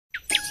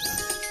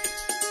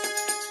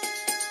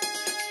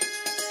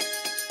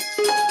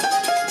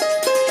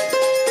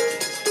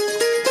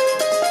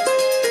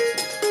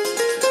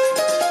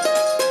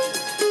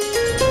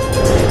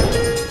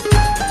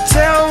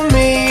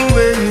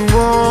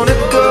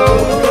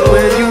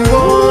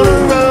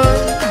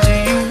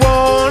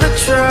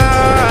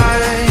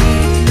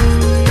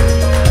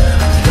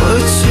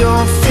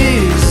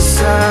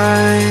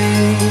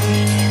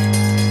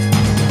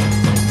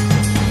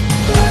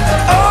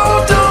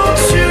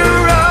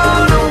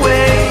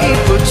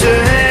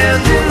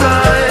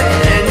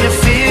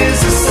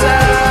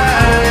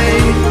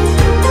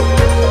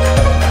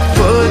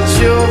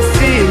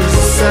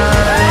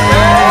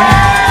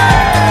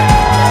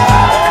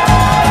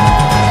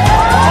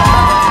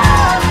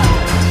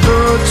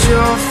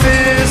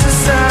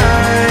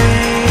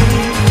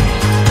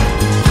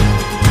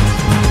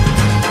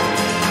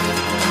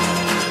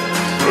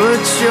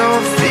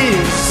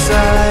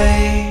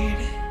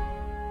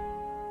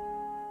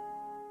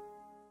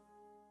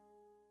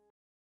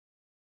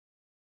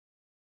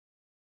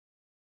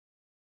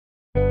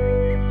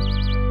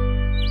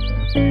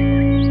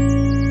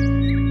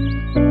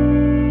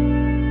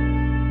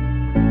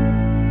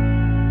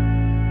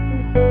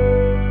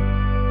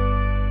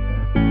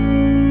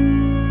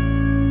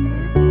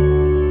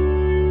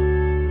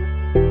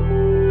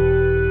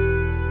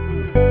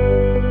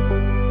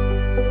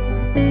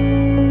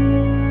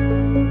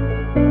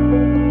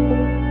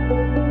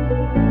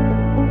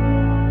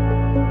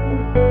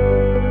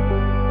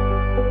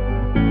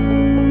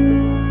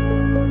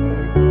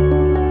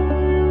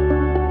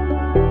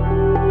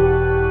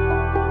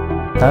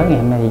tới ngày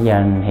hôm nay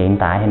giờ hiện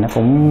tại thì nó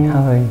cũng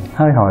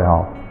hơi hồi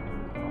hộp,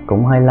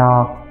 cũng hơi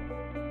lo,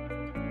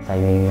 tại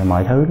vì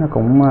mọi thứ nó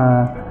cũng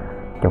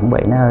chuẩn bị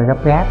nó hơi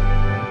gấp gáp.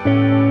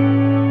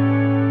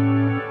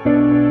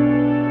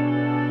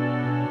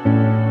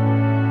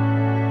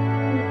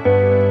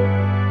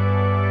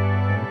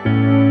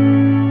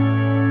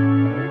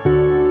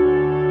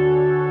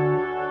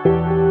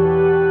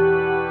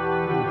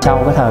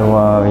 Sau cái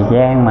thời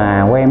gian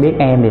mà quen biết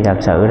em thì thật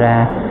sự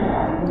ra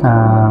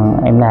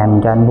em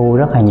làm cho anh vui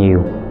rất là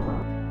nhiều.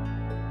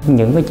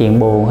 Những cái chuyện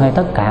buồn hay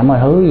tất cả mọi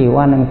thứ gì của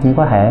anh cũng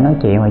có thể nói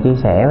chuyện và chia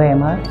sẻ với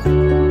em hết.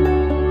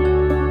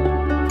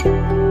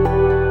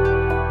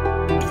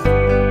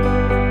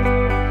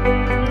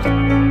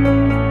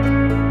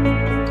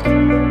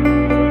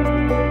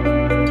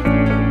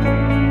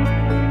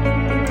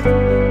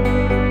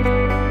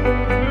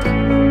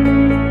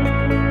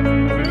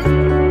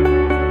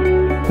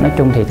 Nói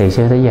chung thì từ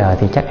xưa tới giờ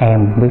thì chắc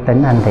em biết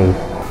tính anh thì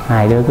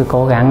hai đứa cứ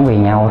cố gắng vì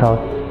nhau thôi,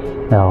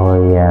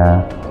 rồi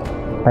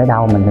tới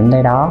đâu mình đến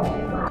tới đó.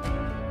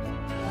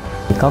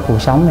 Thì có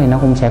cuộc sống thì nó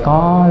cũng sẽ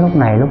có lúc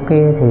này lúc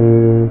kia, thì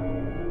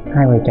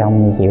hai vợ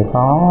chồng thì chịu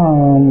khó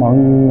mỗi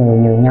người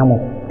nhường nhau một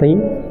tí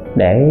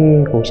để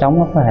cuộc sống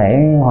nó có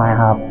thể hòa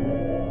hợp,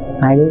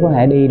 hai đứa có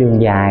thể đi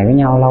đường dài với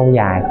nhau lâu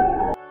dài.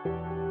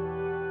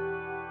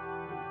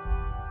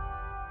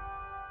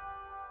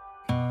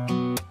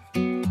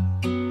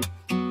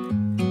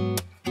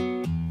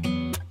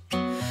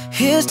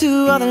 Here's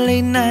to all the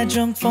late night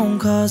drunk phone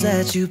calls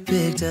that you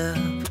picked up.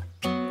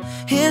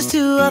 Here's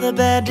to all the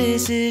bad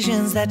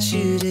decisions that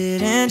you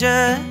didn't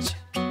judge.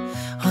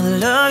 All the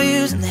love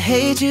yous and the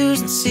hate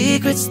yous and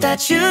secrets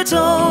that you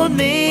told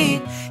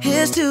me.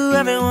 Here's to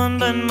everyone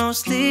but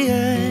mostly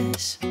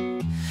us.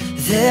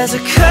 There's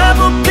a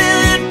couple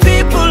billion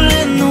people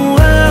in the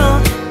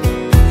world,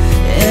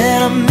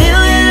 and a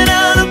million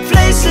other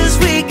places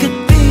we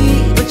could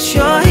be, but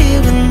you're here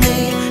with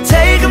me.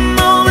 Take a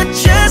moment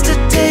just to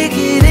take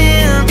it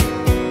in,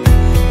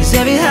 'cause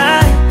every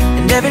high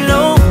and every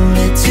low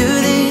led to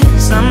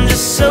this. I'm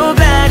just so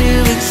glad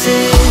you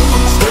exist.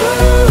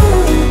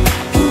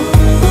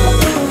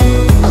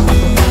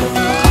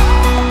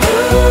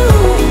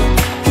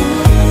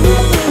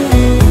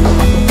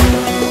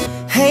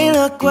 Hey,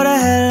 look what a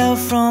hello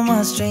from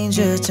a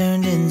stranger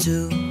turned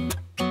into.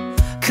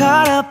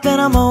 Caught up in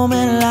a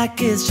moment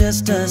like it's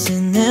just us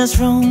in this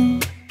room.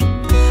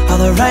 All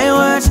the right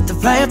words at the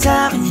right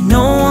time, and you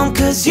know them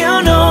 'cause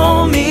you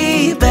know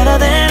me better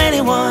than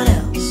anyone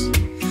else.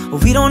 Well,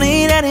 we don't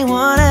need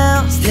anyone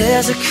else.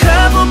 There's a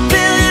couple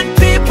billion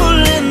people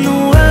in the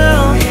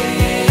world,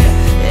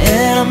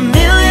 and a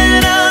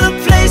million other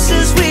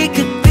places we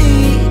could be,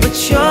 but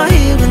you're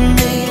here with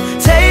me.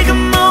 Take a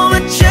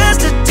moment just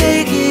to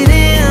take it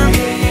in,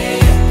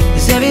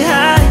 'cause every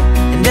high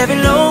and every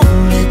low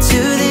led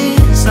to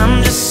this.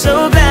 I'm just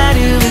so glad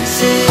you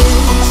exist.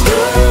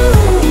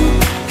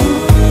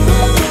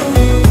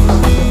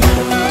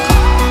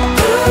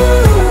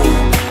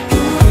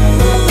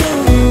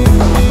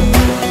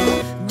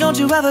 Don't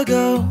you ever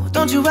go,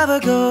 don't you ever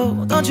go,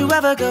 don't you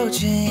ever go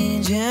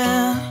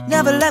changing.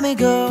 Never let me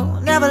go,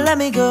 never let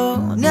me go,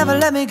 never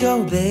let me go,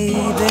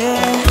 baby.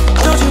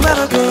 Don't you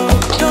ever go,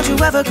 don't you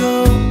ever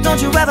go,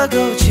 don't you ever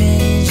go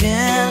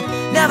changing.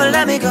 Never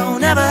let me go,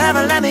 never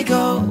ever let me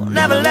go,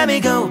 never let me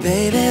go,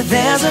 baby.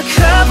 There's a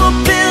couple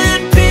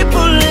billion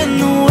people in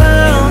the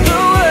world,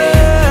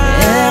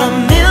 and a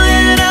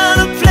million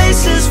other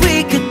places we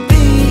could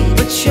be,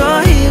 but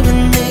you're here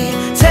with me.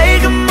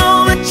 Take a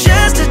moment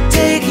just to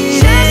take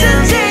it in,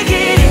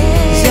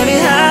 'cause every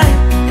high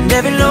and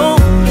every low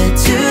led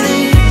to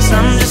this.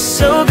 I'm just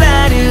so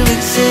glad you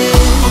exist.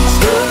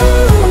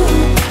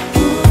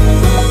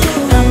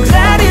 I'm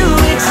glad you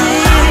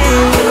exist.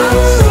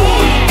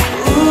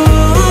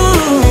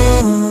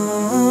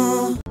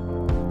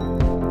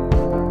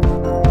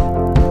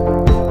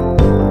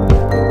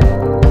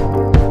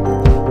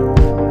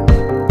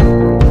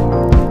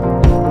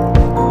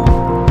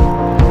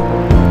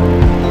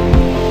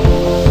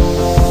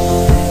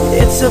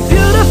 It's a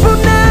beautiful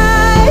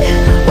night.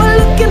 We're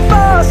looking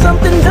for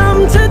something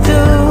dumb to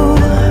do.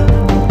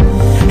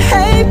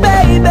 Hey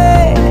baby,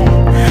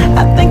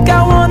 I think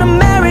I wanna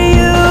marry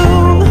you.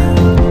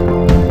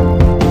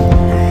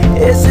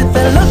 Is it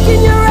the look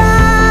in your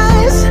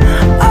eyes,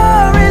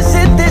 or is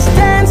it this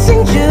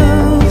dancing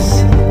juice?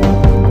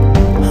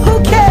 Who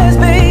cares,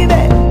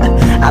 baby?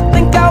 I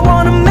think I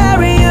wanna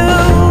marry you.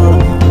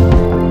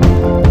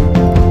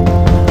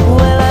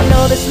 Well, I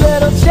know this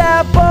little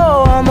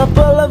chapel on the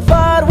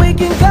boulevard we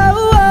can go.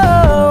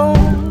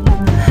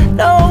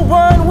 No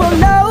one will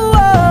know.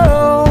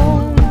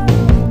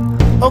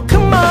 Oh,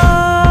 come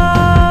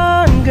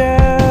on,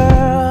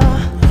 girl.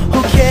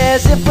 Who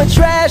cares if we're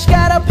trash?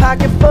 Got a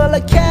pocket full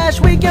of cash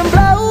we can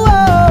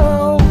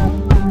blow.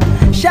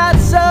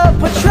 Shots of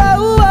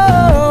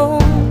Patrol,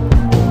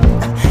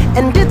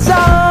 and it's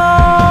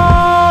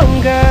on,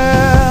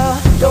 girl.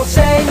 Don't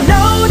say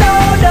no, no,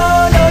 no,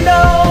 no,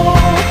 no.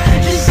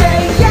 Just say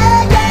yeah,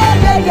 yeah,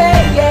 yeah,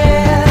 yeah,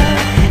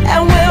 yeah.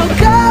 And we'll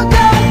go,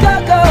 go, go,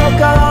 go,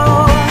 go.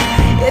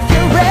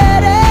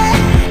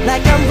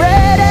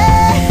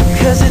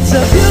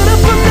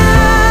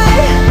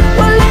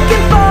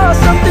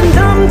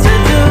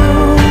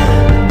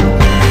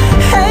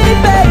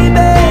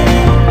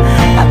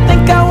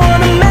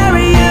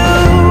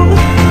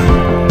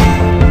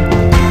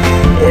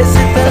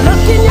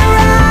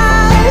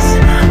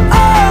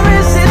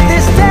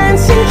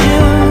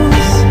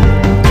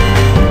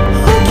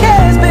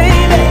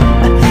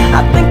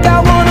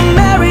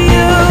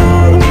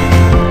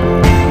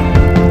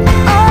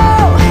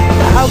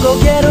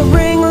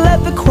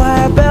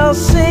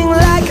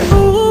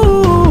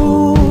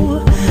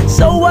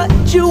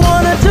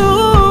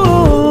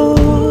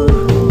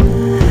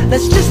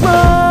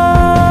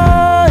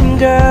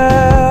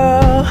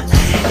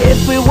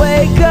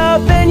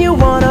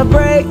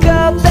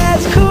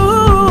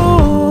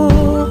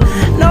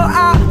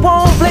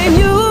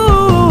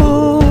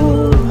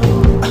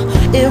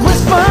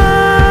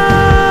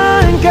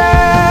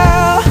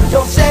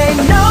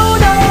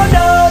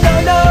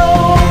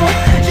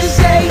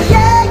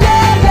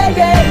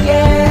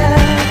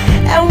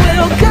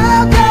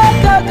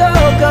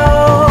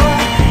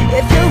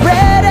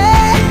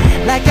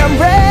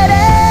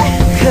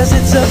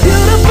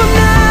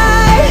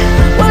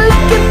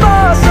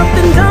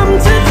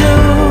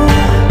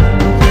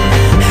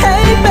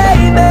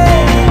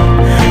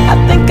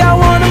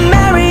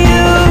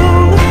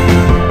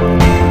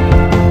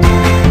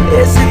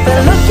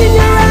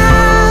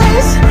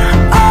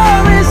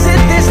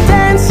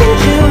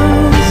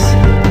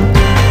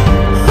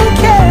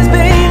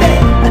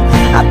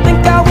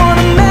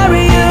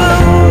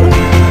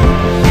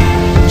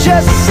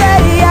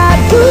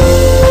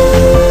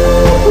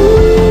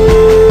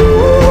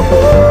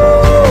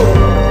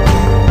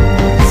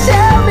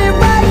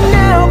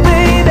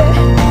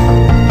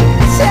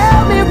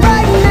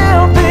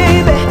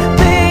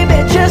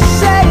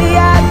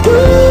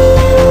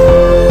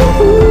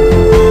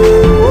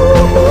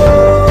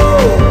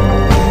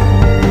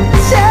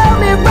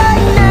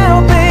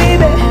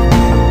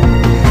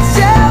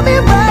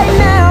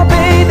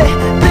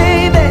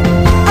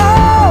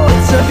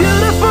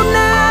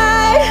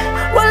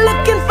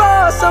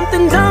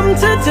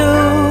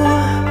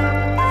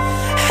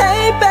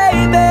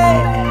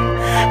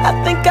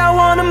 think I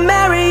wanna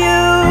marry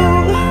you.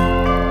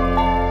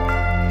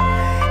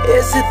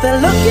 Is it the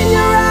look in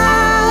your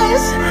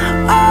eyes,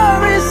 or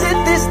is it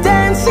this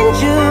dancing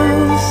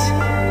juice?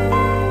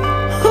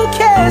 Who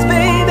cares,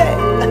 baby?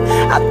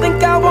 I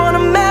think I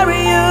wanna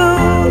marry you.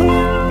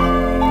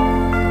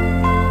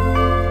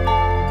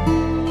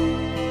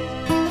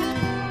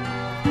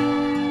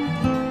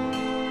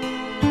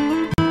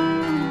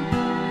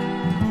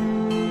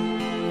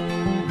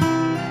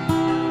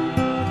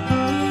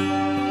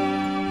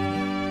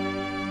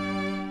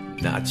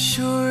 Not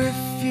sure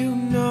if you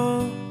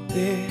know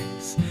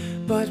this,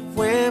 but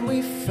when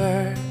we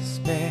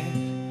first met,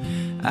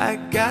 I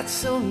got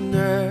so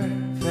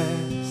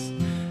nervous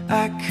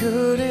I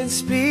couldn't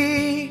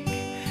speak.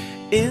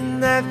 In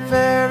that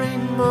very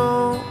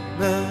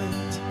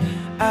moment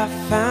I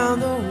found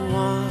the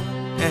one,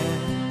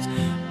 and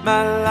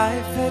my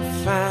life had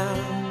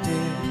found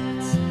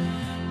its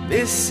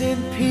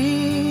missing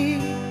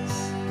piece.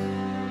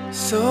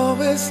 So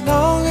as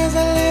long as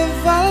I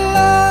live, I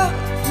love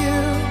you,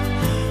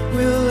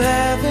 will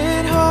have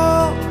and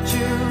hold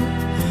you.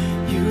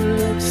 You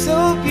look so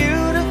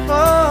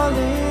beautiful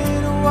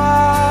in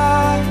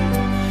white,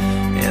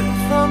 and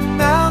from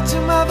now to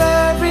my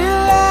very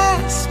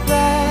last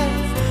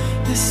breath,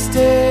 this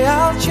day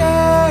I'll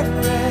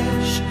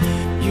cherish.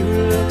 You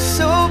look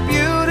so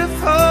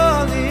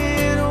beautiful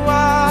in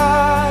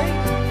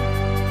white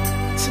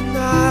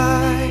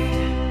tonight.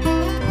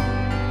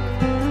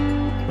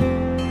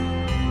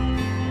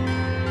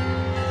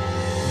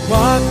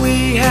 What we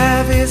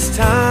have is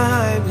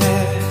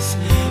timeless,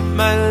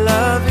 my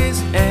love is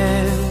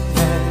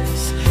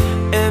endless,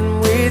 and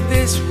with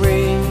this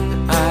ring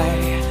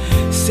I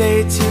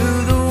say to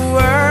the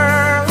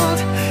world,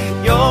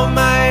 you're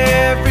my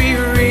every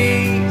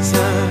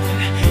reason,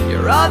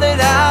 you're all that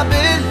I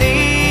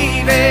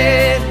believe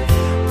in.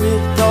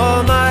 With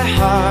all my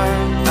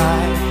heart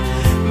I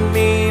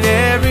mean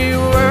every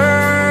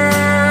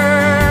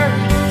word.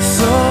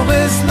 So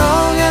as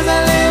long as I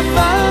live,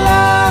 I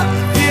love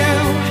you,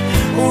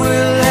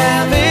 will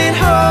have and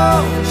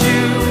hold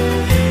you.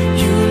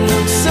 You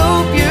look so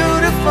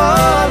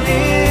beautiful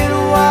in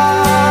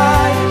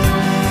white,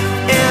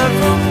 and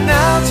from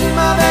now to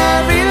my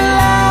very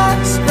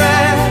last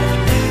breath,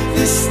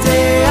 this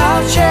day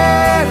I'll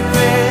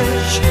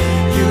cherish.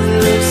 You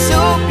look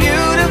so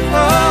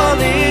beautiful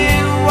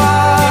in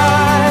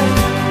white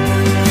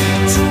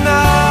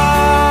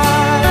tonight.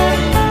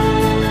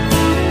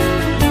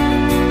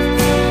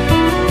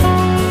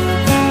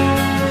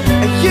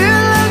 And you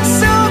look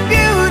so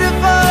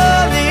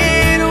beautiful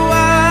in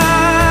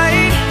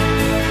white,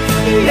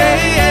 yeah,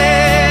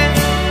 yeah.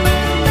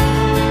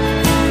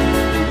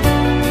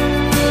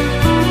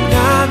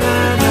 Na na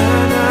na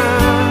na,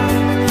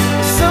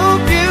 so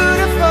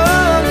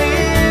beautiful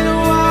in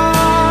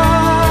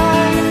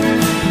white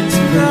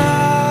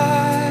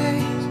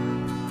tonight.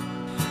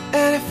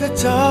 And if a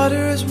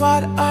daughter is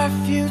what our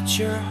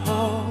future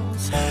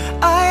holds,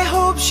 I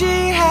hope she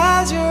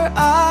has your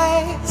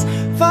eyes,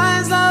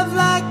 finds love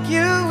like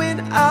you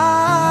and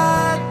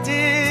I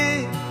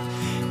did,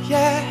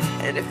 yeah.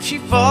 And if she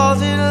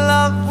falls in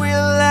love,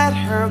 we'll let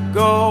her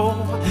go.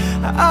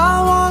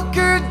 I'll walk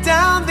her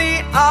down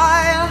the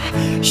aisle.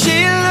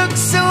 She looks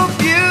so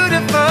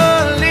beautiful